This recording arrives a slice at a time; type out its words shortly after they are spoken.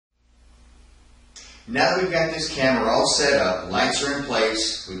Now that we've got this camera all set up, lights are in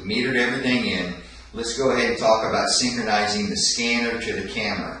place, we've metered everything in, let's go ahead and talk about synchronizing the scanner to the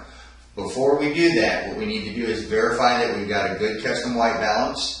camera. Before we do that, what we need to do is verify that we've got a good custom white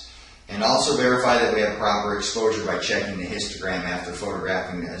balance, and also verify that we have proper exposure by checking the histogram after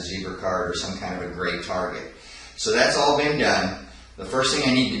photographing a zebra card or some kind of a gray target. So that's all been done. The first thing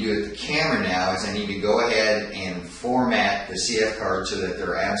I need to do with the camera now is I need to go ahead and format the CF card so that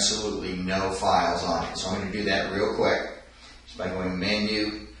there are absolutely no files on it. So I'm going to do that real quick just by going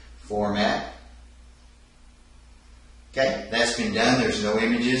Menu, Format. Okay, that's been done. There's no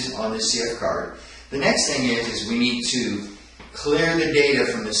images on the CF card. The next thing is we need to clear the data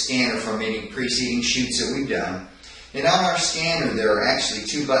from the scanner from any preceding shoots that we've done. And on our scanner, there are actually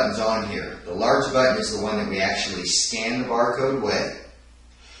two buttons on here. The large button is the one that we actually scan the barcode with.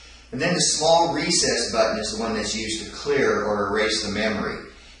 And then the small recess button is the one that's used to clear or erase the memory.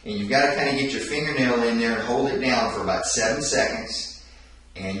 And you've got to kind of get your fingernail in there and hold it down for about 7 seconds.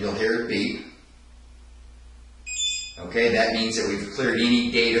 And you'll hear it beep. Okay, that means that we've cleared any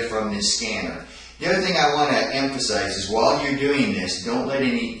data from this scanner. The other thing I want to emphasize is while you're doing this, don't let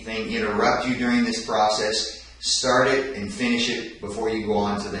anything interrupt you during this process. Start it and finish it before you go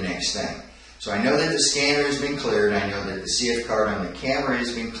on to the next thing. So I know that the scanner has been cleared. I know that the CF card on the camera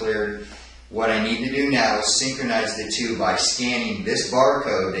has been cleared. What I need to do now is synchronize the two by scanning this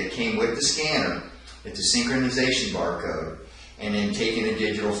barcode that came with the scanner. It's a synchronization barcode. And then taking the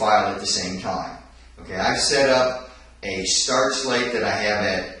digital file at the same time. Okay, I've set up a start slate that I have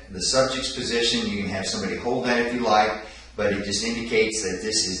at the subject's position. You can have somebody hold that if you like, but it just indicates that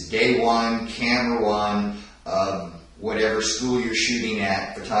this is day one, camera one, of whatever school you're shooting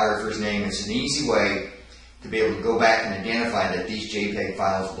at, photographer's name. It's an easy way to be able to go back and identify that these JPEG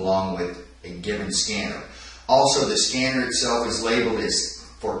files belong with a given scanner. Also, the scanner itself is labeled as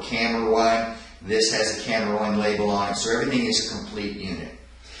for camera one. This has a camera one label on it, so everything is a complete unit.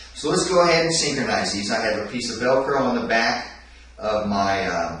 So let's go ahead and synchronize these. I have a piece of Velcro on the back of my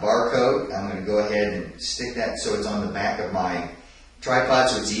barcode. I'm going to go ahead and stick that so it's on the back of my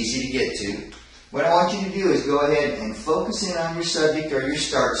tripod so it's easy to get to. What I want you to do is go ahead and focus in on your subject or your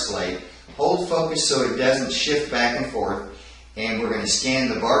start slate. Hold focus so it doesn't shift back and forth. And we're going to scan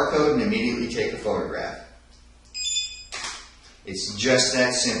the barcode and immediately take a photograph. It's just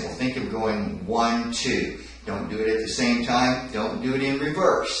that simple. Think of going 1, 2. Don't do it at the same time. Don't do it in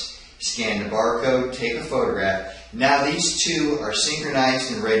reverse. Scan the barcode, take a photograph. Now these two are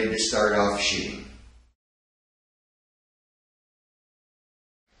synchronized and ready to start off shooting.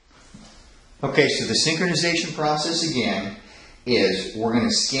 Okay, so the synchronization process again is we're going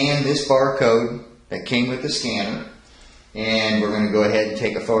to scan this barcode that came with the scanner, and we're going to go ahead and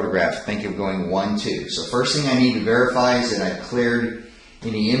take a photograph. Think of going 1, 2. So first thing I need to verify is that I've cleared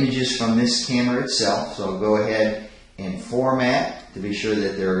any images from this camera itself. So I'll go ahead and format to be sure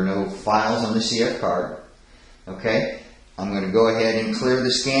that there are no files on the CF card. Okay, I'm going to go ahead and clear the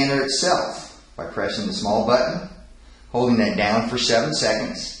scanner itself by pressing the small button, holding that down for 7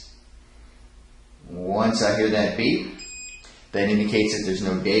 seconds. Once I hear that beep, that indicates that there's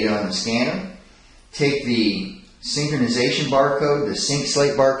no data on the scanner. Take the synchronization barcode, the sync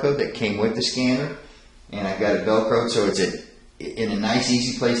slate barcode that came with the scanner, and I've got it Velcroed so it's in a nice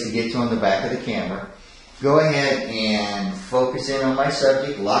easy place to get to on the back of the camera. Go ahead and focus in on my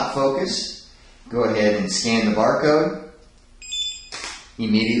subject, lock focus. Go ahead and scan the barcode.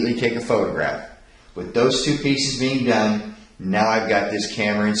 Immediately take a photograph. With those two pieces being done, now I've got this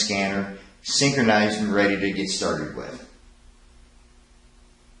camera and scanner synchronized and ready to get started with.